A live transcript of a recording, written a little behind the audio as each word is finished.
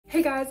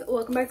Hey guys,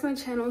 welcome back to my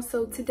channel.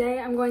 So today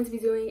I'm going to be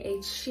doing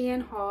a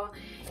SHEIN haul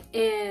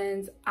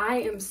and I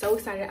am so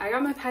excited. I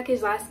got my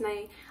package last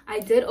night. I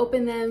did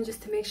open them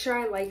just to make sure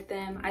I liked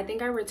them. I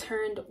think I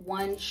returned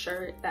one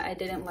shirt that I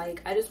didn't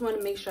like. I just want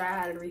to make sure I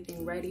had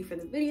everything ready for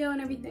the video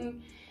and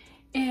everything.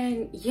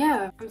 And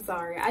yeah, I'm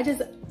sorry.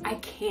 I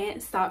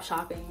can't stop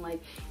shopping.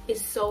 Like,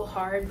 it's so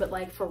hard, but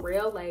like for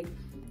real, like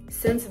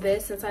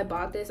since I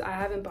bought this, I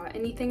haven't bought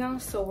anything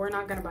else, so we're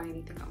not gonna buy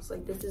anything else.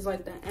 Like, this is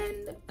like the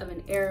end of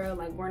an era.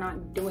 Like, we're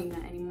not doing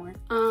that anymore.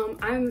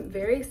 I'm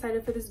very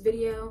excited for this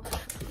video.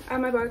 I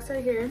have my box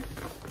right here.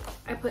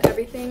 I put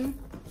everything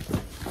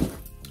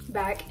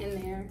back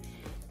in there,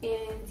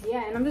 and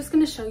yeah, and I'm just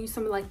gonna show you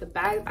some of like the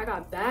bags. I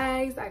got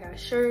bags, I got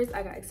shirts,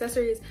 I got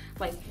accessories.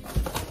 Like,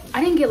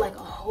 I didn't get like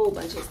a whole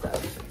bunch of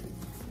stuff,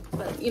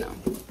 but you know,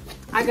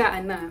 I got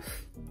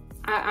enough.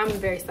 I'm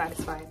very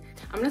satisfied.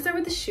 I'm gonna start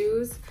with the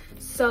shoes.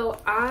 So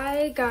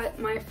I got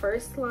my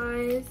first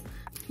slides.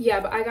 Yeah,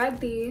 but I got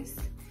these.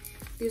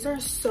 These are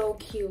so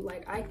cute.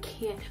 Like, I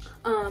can't.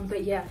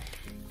 But yeah,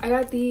 I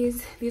got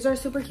these. These are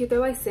super cute. They're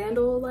like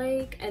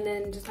sandal-like, and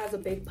then just has a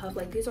big puff.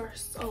 Like, these are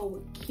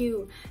so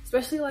cute,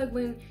 especially like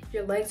when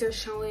your legs are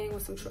showing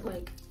with some short.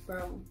 Like,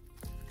 bro,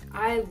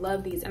 I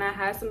love these. And I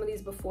had some of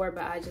these before,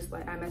 but I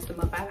messed them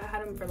up. I've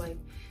had them for like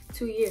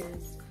 2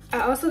 years.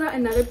 I also got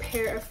another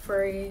pair of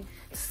furry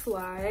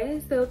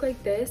slides. They look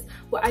like this.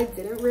 What I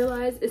didn't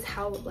realize is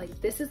how like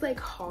this is like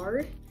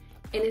hard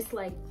and it's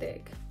like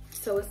thick.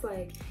 So it's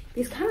like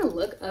these kind of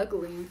look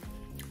ugly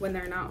when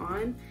they're not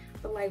on,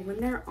 but like when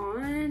they're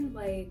on,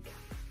 like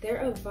they're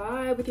a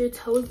vibe with your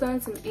toes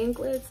done, some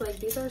anklets. Like,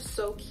 these are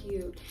so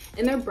cute,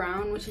 and they're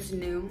brown, which is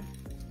new.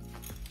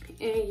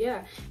 And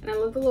yeah, and I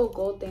love the little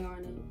gold thing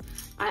on it.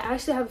 I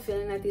actually have a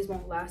feeling that these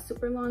won't last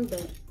super long,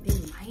 but they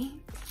might.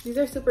 These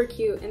are super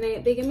cute, and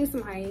they give me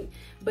some height,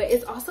 but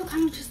it's also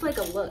kind of just like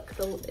a look.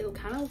 It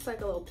kind of looks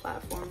like a little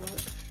platform look.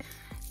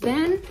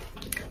 Then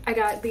I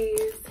got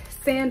these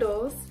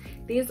sandals.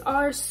 These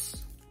are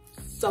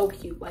so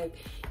cute. Like,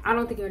 I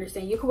don't think you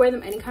understand. You could wear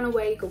them any kind of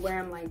way. You could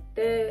wear them like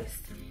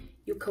this.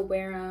 You could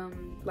wear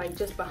them like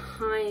just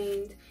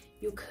behind.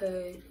 You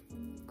could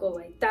go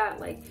like that.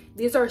 Like,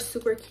 these are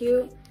super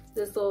cute.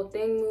 This little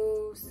thing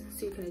moves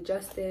so you can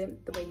adjust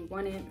it the way you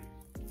want it.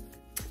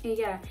 And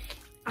yeah,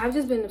 I've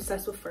just been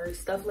obsessed with fur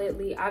stuff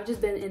lately. I've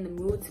just been in the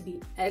mood to be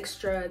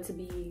extra, to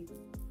be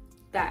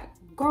that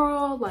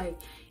girl. Like,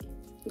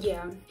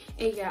 yeah.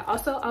 And yeah,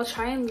 also I'll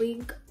try and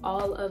link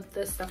all of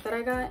the stuff that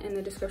I got in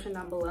the description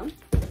down below.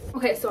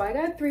 Okay, so I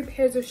got 3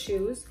 pairs of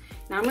shoes.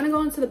 Now I'm gonna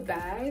go into the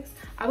bags.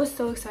 I was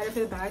so excited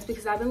for the bags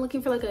because I've been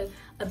looking for like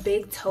a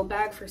big tote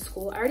bag for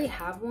school. I already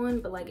have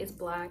one, but like it's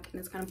black and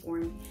it's kind of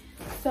boring.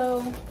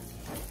 So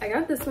I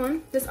got this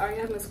one. This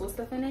already has my school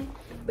stuff in it,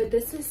 but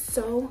this is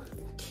so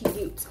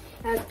cute.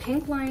 It has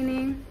pink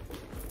lining.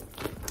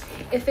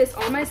 It fits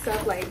all my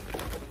stuff. Like,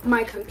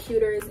 my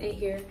computer is in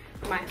here,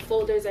 my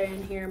folders are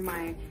in here,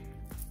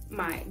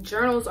 my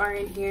journals are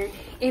in here,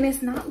 and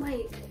it's not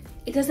like,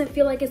 it doesn't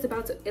feel like it's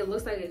about to, it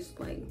looks like it's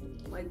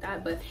like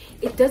that, but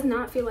it does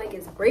not feel like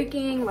it's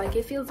breaking. Like,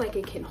 it feels like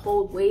it can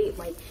hold weight.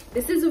 Like,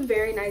 this is a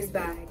very nice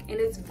bag, and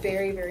it's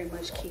very, very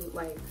much cute.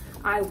 Like,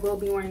 I will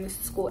be wearing this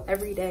to school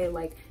every day.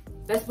 Like,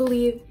 best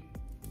believe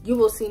you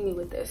will see me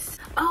with this.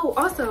 Oh,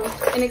 also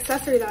an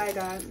accessory that I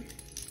got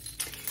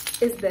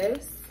is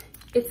this.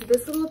 It's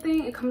this little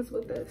thing. It comes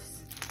with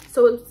this.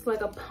 So it's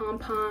like a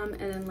pom-pom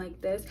and then like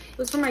this. It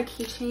was for my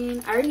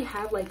keychain. I already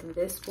have like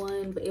this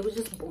one, but it was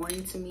just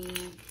boring to me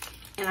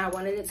and I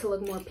wanted it to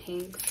look more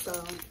pink,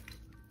 so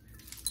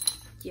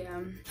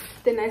yeah.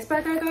 The next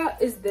bag I got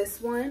is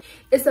this one.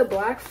 It's a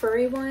black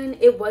furry one.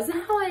 It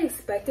wasn't how I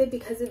expected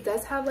because it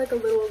does have like a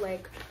little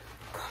like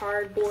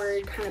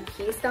cardboard kind of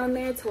piece down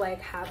there to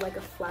like have like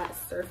a flat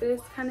surface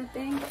kind of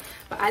thing,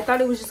 but I thought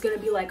it was just gonna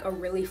be like a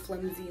really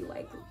flimsy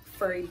like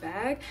furry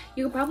bag.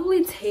 You could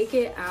probably take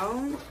it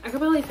out. I could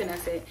probably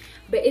finesse it,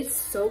 but it's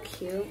so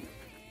cute.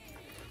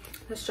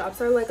 The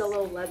straps are like a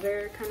little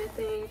leather kind of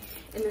thing,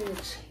 and then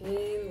the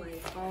chain,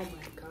 like, oh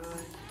my god,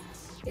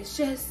 it's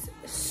just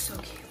so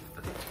cute.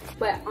 Okay.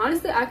 But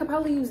honestly, I could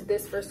probably use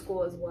this for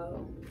school as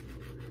well.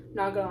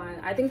 Not gonna lie,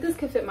 I think this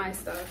could fit my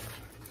stuff.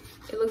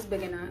 It looks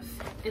big enough.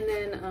 And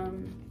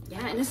then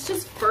yeah, and it's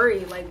just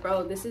furry. Like,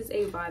 bro, this is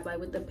a vibe. Like,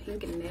 with the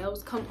pink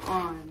nails, come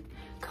on,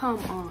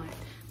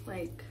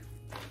 like,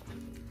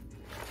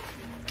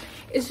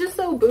 it's just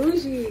so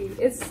bougie.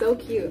 It's so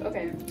cute.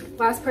 Okay,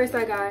 last purse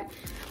I got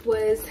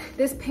was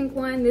this pink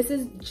one. This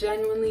is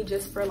genuinely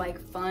just for like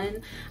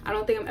fun. I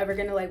don't think I'm ever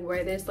gonna like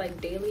wear this like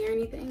daily or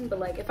anything, but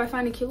like if I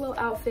find a cute little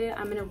outfit,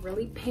 I'm in a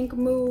really pink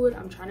mood,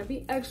 I'm trying to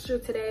be extra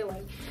today,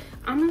 like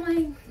I'm gonna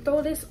like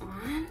throw this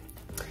on.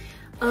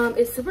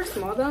 It's super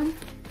small though, and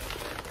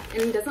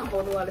it doesn't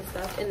hold a lot of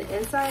stuff, and the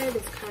inside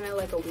is kind of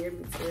like a weird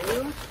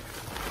material,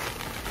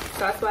 so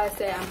that's why I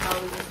say I'm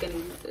probably just gonna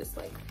use this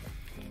like,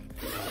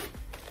 you know,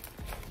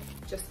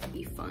 just to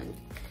be fun.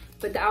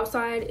 But the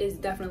outside is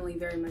definitely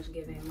very much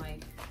giving,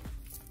 like,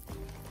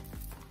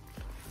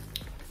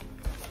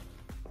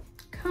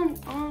 come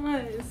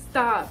on,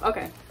 stop.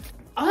 Okay,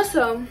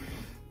 also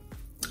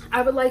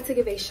I would like to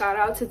give a shout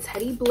out to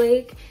Teddy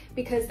Blake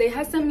because they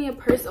had sent me a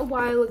purse a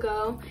while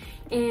ago,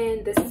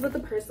 and this is what the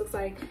purse looks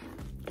like.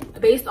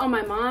 Based on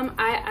my mom,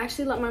 I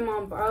actually let my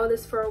mom borrow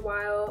this for a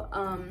while.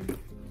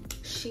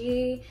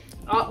 She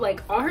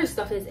all her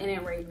stuff is in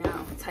it right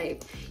now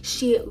type.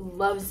 She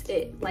loves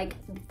it. Like,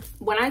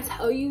 when I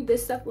tell you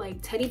this stuff, like,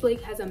 Teddy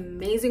Blake has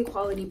amazing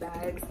quality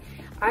bags.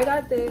 I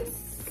got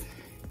this,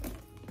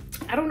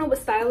 I don't know what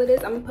style it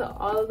is. I'm gonna put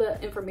all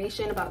the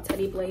information about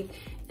Teddy Blake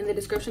in the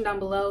description down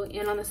below,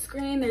 and on the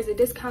screen there's a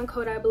discount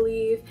code, I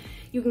believe.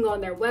 You can go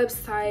on their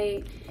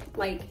website.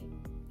 Like,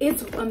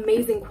 it's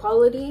amazing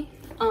quality.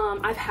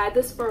 I've had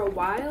this for a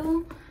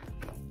while.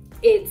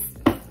 It's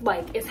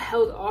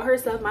held all her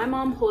stuff. My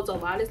mom holds a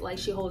lot. It's like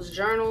she holds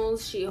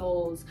journals, she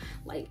holds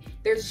like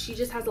she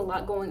just has a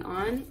lot going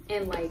on,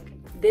 and like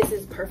this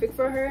is perfect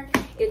for her.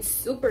 It's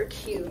super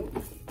cute.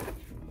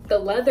 The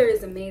leather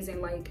is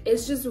amazing. Like,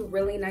 it's just a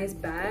really nice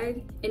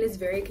bag, and it's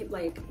very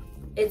like,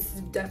 it's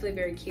definitely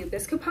very cute.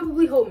 This could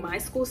probably hold my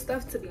school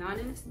stuff, to be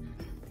honest.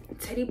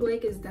 Teddy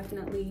Blake is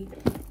definitely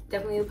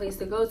the place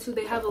to go to.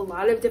 They have a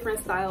lot of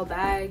different style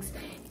bags,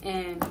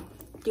 and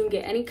you can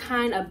get any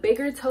kind, a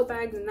bigger tote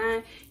bag than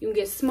that. You can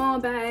get small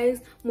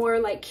bags, more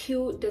like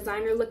cute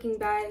designer looking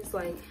bags.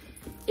 Like,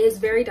 it's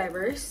very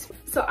diverse.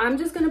 So I'm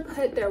just gonna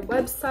put their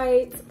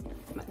website,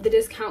 the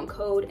discount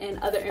code, and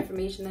other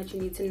information that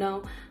you need to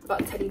know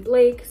about Teddy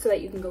Blake so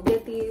that you can go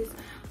get these.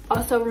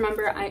 Also,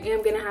 remember, I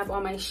am gonna have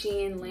all my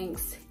SHEIN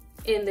links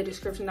in the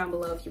description down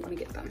below if you want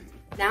to get them.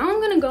 Now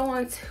I'm gonna go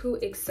on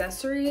to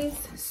accessories.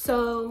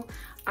 So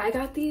I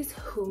got these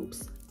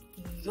hoops.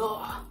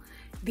 Y'all,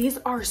 these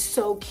are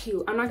so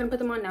cute. I'm not gonna put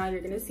them on now,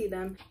 you're gonna see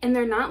them. And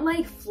they're not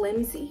like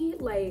flimsy,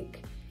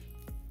 like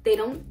they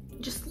don't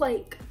just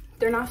like,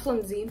 they're not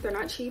flimsy, they're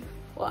not cheap.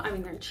 Well, I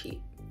mean, they're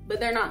cheap, but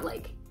they're not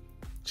like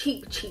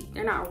cheap.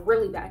 They're not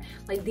really bad.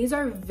 Like, these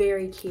are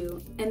very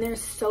cute, and they're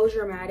so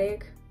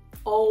dramatic.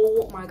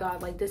 Oh my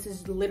God, like, this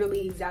is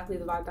literally exactly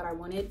the vibe that I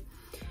wanted.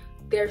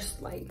 There's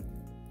like,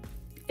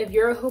 if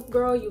you're a hoop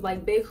girl, you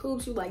like big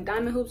hoops, you like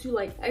diamond hoops, you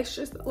like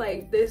extra stuff,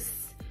 like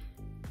this,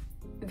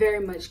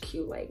 very much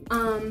cute. Like,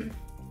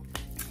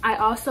 I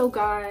also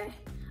got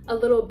a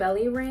little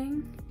belly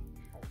ring.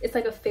 It's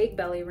like a fake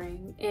belly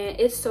ring, and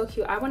it's so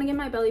cute. I want to get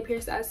my belly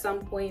pierced at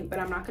some point, but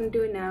I'm not gonna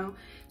do it now.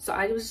 So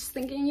I was just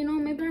thinking, you know,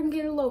 maybe I can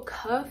get a little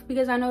cuff,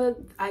 because I know that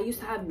I used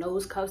to have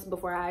nose cuffs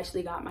before I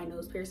actually got my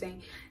nose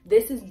piercing.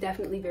 This is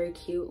definitely very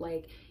cute.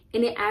 Like,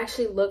 and it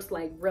actually looks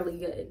like really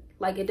good.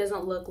 Like, it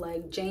doesn't look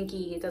like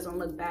janky, it doesn't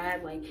look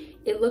bad. Like,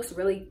 it looks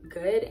really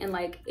good, and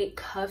like it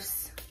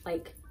cuffs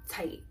like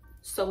tight.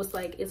 So it's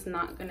like, it's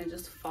not gonna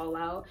just fall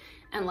out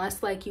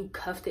unless like you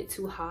cuffed it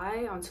too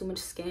high on too much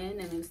skin,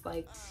 and it's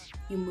like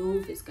you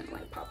move, it's gonna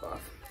like pop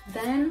off.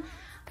 Then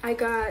I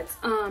got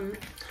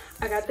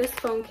this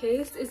phone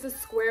case. It's a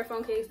square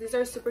phone case. These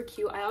are super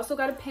cute. I also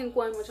got a pink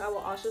one, which I will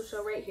also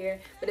show right here,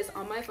 but it's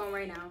on my phone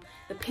right now.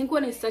 The pink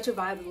one is such a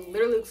vibe. It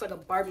literally looks like a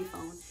Barbie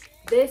phone.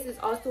 This is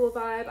also a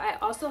vibe. I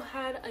also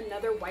had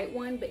another white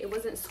one, but it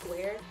wasn't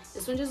square.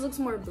 This one just looks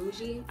more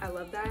bougie. I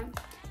love that.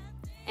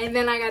 And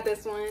then I got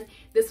this one.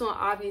 This one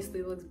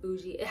obviously looks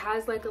bougie. It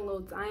has like a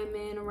little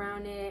diamond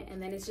around it,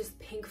 and then it's just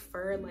pink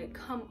fur. Like,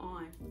 come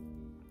on.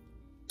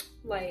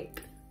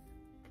 Like,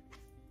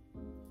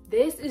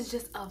 this is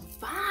just a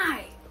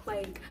vibe.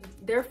 Like,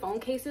 their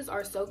phone cases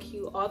are so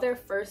cute. All their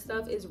fur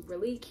stuff is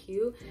really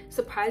cute.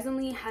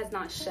 Surprisingly, has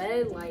not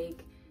shed.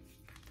 Like,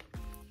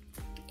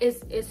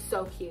 it's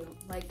so cute.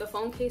 Like, the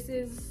phone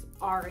cases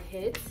are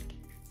hits.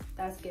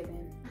 That's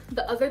given.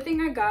 The other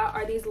thing I got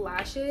are these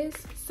lashes.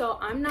 So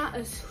I'm not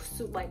a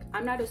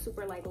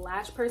super like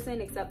lash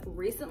person, except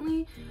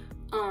recently.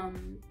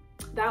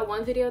 That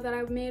one video that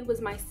I made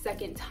was my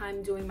second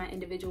time doing my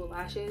individual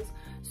lashes.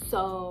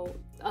 So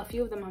a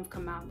few of them have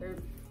come out. They're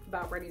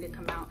about ready to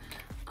come out.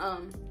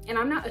 And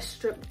I'm not a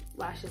strip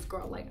lashes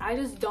girl. Like, I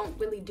just don't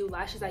really do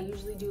lashes. I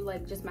usually do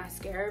like just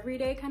mascara every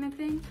day kind of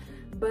thing.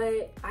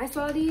 But I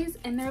saw these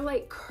and they're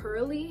like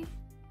curly.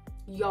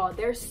 Y'all,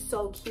 they're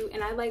so cute,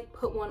 and I like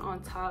put one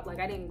on top. Like,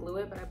 I didn't glue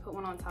it, but I put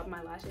one on top of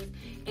my lashes,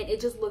 and it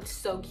just looked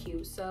so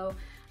cute. So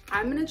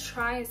I'm gonna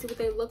try and see what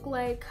they look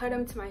like, cut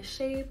them to my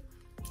shape,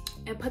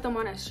 and put them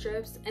on as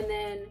strips. And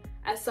then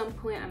at some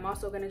point I'm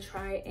also gonna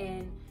try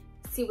and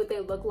see what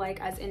they look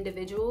like as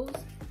individuals,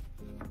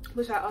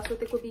 which I also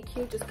think would be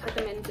cute. Just cut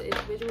them into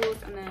individuals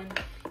and then,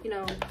 you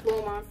know, glue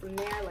them on from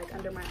there, like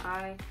under my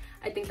eye.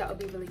 I think that would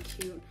be really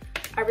cute.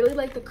 I really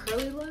like the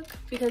curly look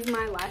because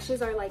my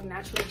lashes are like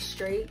naturally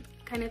straight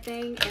kind of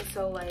thing, and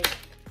so like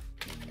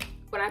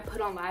when I put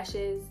on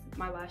lashes,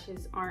 my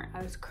lashes aren't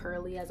as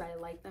curly as I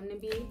like them to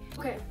be.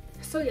 Okay,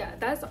 so yeah,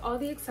 that's all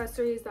the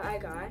accessories that I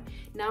got.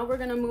 Now we're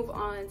gonna move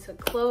on to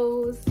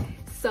clothes.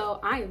 So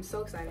I am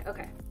so excited.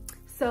 Okay,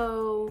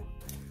 so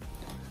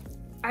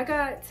I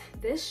got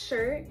this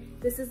shirt.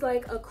 This is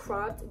like a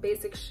cropped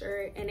basic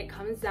shirt and it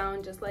comes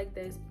down just like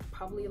this,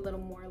 probably a little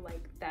more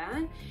like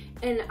that.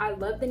 And I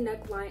love the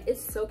neckline.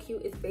 It's so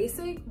cute. It's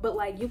basic, but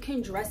like you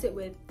can dress it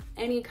with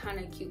any kind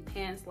of cute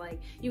pants. Like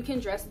you can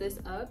dress this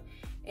up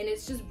and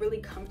it's just really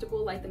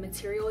comfortable. Like the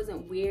material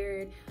isn't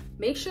weird.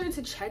 Make sure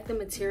to check the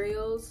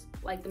materials,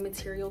 like the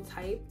material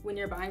type when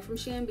you're buying from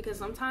SHEIN, because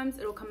sometimes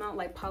it'll come out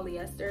like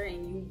polyester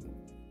and you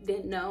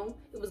didn't know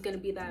it was gonna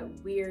be that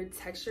weird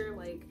texture.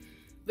 Like,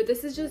 but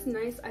this is just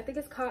nice. I think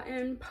it's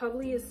cotton,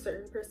 probably a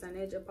certain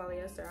percentage of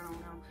polyester, I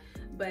don't know,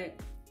 but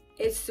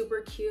it's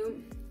super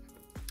cute.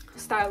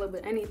 Style it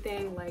with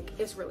anything, like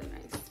it's really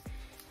nice.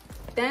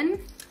 Then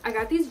I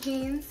got these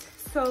jeans.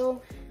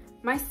 So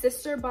my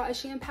sister bought a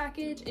SHEIN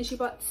package and she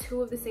bought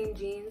 2 of the same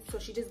jeans, so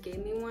she just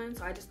gave me one,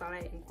 so I just thought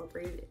I'd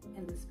incorporate it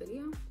in this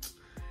video.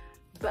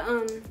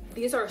 But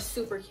these are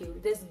super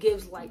cute. This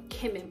gives like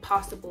Kim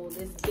Impossible.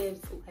 This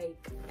gives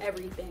like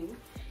everything.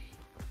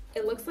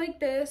 It looks like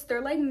this.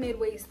 They're like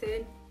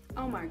mid-waisted.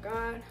 Oh my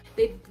god,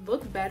 they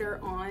look better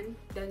on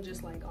than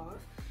just like off.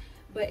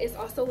 But it's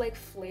also like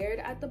flared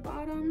at the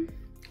bottom.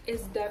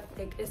 It's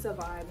like, it's a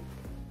vibe.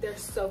 They're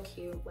so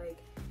cute. Like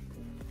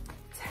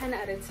 10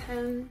 out of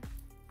 10.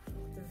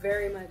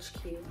 Very much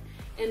cute.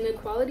 And the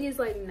quality is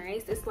like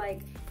nice. It's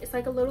like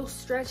a little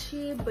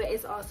stretchy, but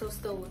it's also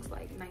still looks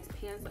like nice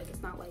pants. Like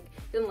it's not like,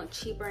 it doesn't look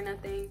cheap or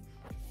nothing.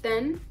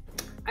 Then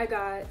I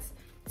got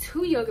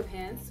 2 yoga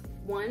pants.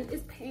 One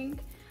is pink.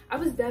 I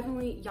was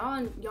definitely,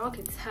 y'all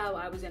could tell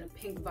I was in a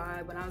pink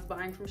vibe when I was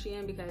buying from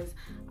SHEIN, because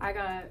I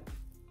got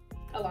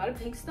a lot of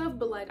pink stuff,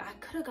 but like I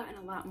could have gotten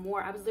a lot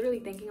more. I was literally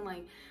thinking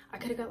like I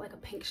could have got like a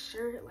pink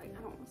shirt, like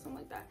I don't know, something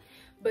like that.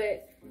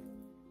 But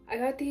I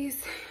got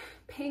these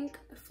pink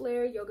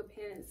flare yoga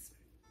pants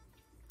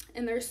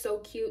and they're so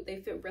cute. They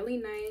fit really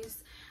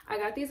nice. I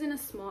got these in a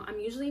small. I'm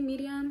usually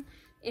medium,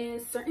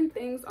 and certain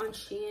things on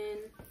SHEIN,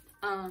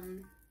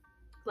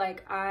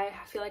 like I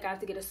feel like I have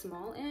to get a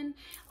small in.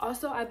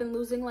 Also, I've been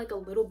losing like a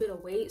little bit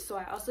of weight, so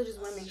I also just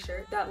want to make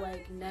sure that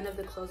like none of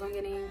the clothes I'm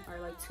getting are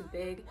like too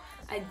big.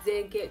 I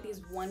did get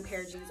these 1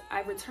 pair of jeans.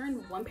 I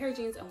returned 1 pair of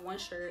jeans and 1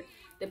 shirt.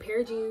 The pair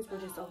of jeans were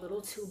just a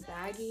little too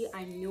baggy.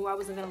 I knew I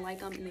wasn't gonna like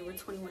them, and they were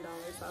 $21,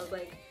 so I was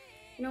like,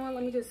 you know what,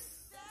 let me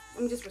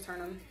just return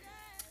them.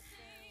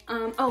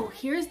 Oh,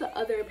 here's the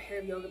other pair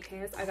of yoga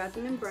pants. I got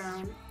them in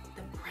brown.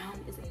 The brown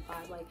is a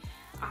vibe. Like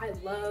I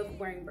love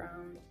wearing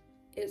brown.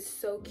 It's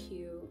so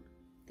cute.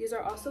 These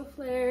are also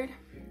flared,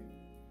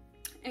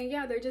 and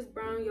yeah, they're just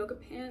brown yoga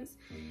pants.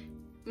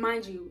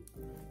 Mind you,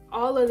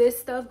 all of this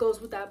stuff goes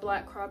with that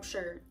black crop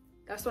shirt.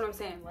 That's what I'm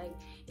saying. Like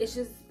it's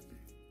just,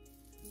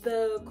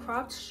 the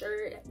cropped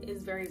shirt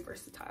is very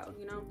versatile,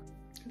 you know.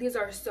 These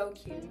are so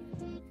cute.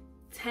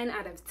 10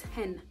 out of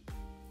 10.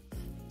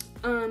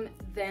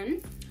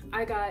 Then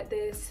I got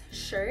this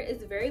shirt.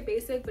 It's very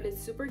basic, but it's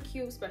super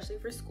cute, especially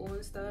for school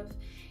and stuff.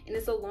 And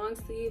it's a long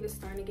sleeve. It's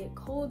starting to get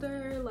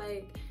colder,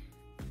 like,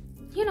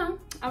 you know,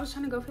 I was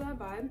trying to go for that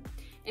vibe.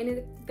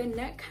 And the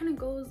neck kind of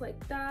goes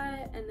like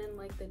that, and then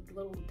like the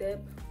little dip,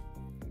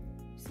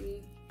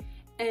 see.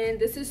 And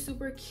this is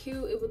super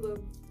cute. It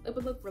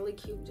would look really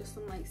cute with just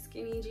some like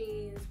skinny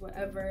jeans,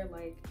 whatever.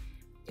 Like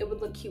it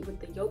would look cute with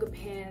the yoga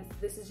pants.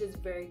 This is just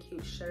very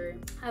cute shirt.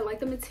 I like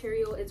the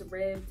material. It's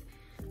ribbed.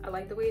 I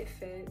like the way it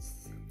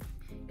fits.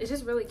 It's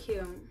just really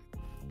cute.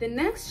 The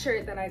next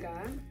shirt that I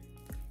got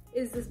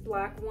is this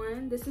black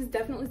one. This is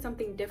definitely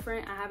something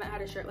different. I haven't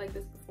had a shirt like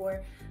this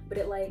before, but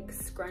it like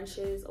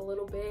scrunches a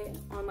little bit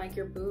on like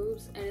your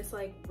boobs, and it's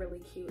like really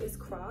cute. It's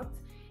cropped.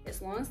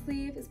 It's long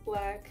sleeve. It's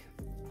black.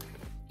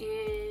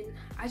 And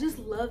I just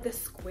love the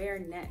square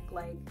neck,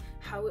 like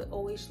how it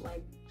always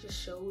like just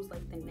shows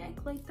like the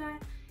neck like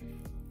that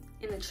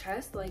in the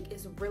chest. Like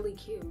it's really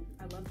cute.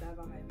 I love that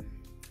vibe.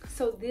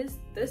 So this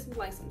is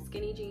like some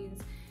skinny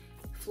jeans,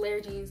 flare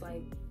jeans.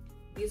 Like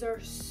these are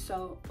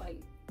so like,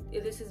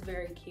 this is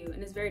very cute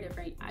and it's very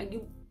different.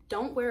 You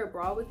don't wear a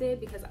bra with it,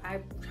 because I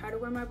tried to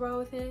wear my bra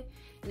with it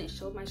and it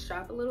showed my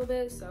strap a little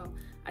bit, so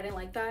I didn't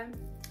like that.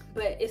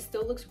 But it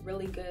still looks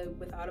really good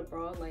without a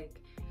bra. Like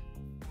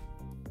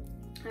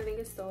I think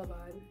it's still a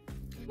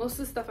vibe. Most of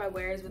the stuff I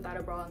wear is without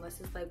a bra, unless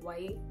it's like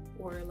white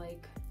or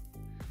like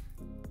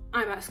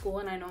I'm at school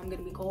and I know I'm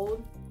gonna be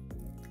cold.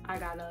 I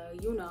gotta,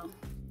 you know,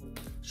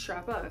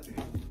 strap up.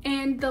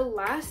 And the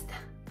last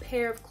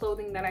pair of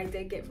clothing that I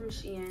did get from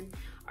SHEIN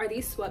are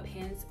these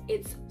sweatpants.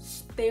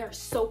 They are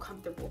so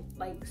comfortable,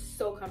 like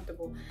so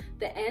comfortable.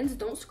 The ends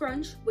don't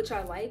scrunch, which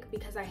I like,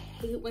 because I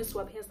hate when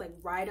sweatpants like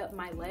ride up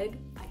my leg.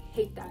 I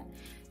hate that.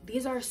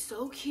 These are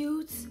so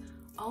cute.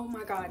 Oh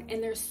my god.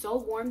 And they're so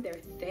warm. They're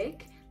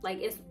thick. Like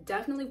it's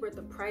definitely worth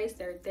the price.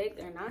 They're thick.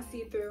 They're not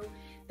see-through.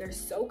 They're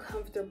so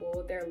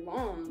comfortable. They're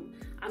long.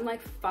 I'm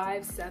like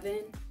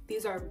 5'7".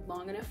 These are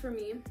long enough for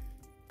me.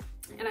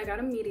 And I got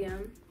a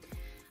medium.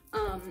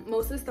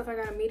 Most of the stuff I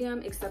got a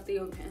medium except the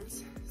yoga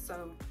pants.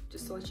 So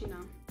just to let you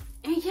know.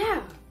 And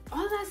yeah,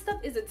 all that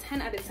stuff is a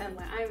 10 out of 10.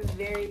 Like I'm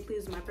very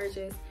pleased with my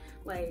purchase.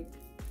 Like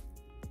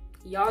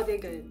y'all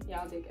did good.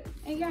 Y'all did good.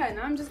 And yeah,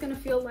 now I'm just gonna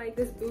feel like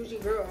this bougie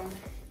girl.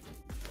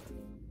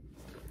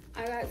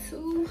 I got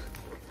 2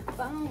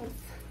 phones.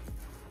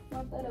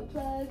 One for the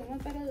plug and one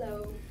for the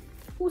low.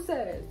 Who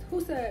says?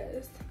 Who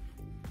says?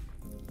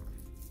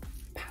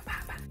 Pow,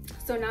 pow, pow.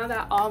 So now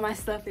that all my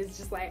stuff is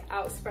just like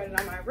outspread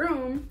on my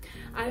room,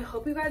 I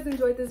hope you guys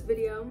enjoyed this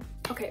video.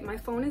 Okay, my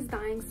phone is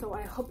dying, so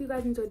I hope you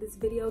guys enjoyed this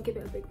video. Give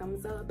it a big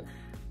thumbs up,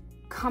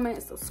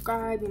 comment,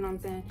 subscribe, you know what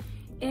I'm saying?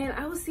 And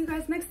I will see you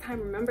guys next time.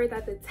 Remember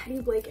that the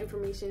Teddy Blake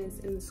information is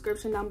in the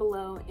description down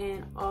below,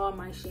 and all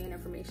my SHEIN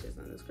information is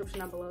in the description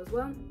down below as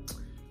well.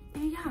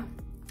 And yeah,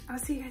 I'll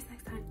see you guys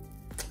next time.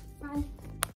 Bye.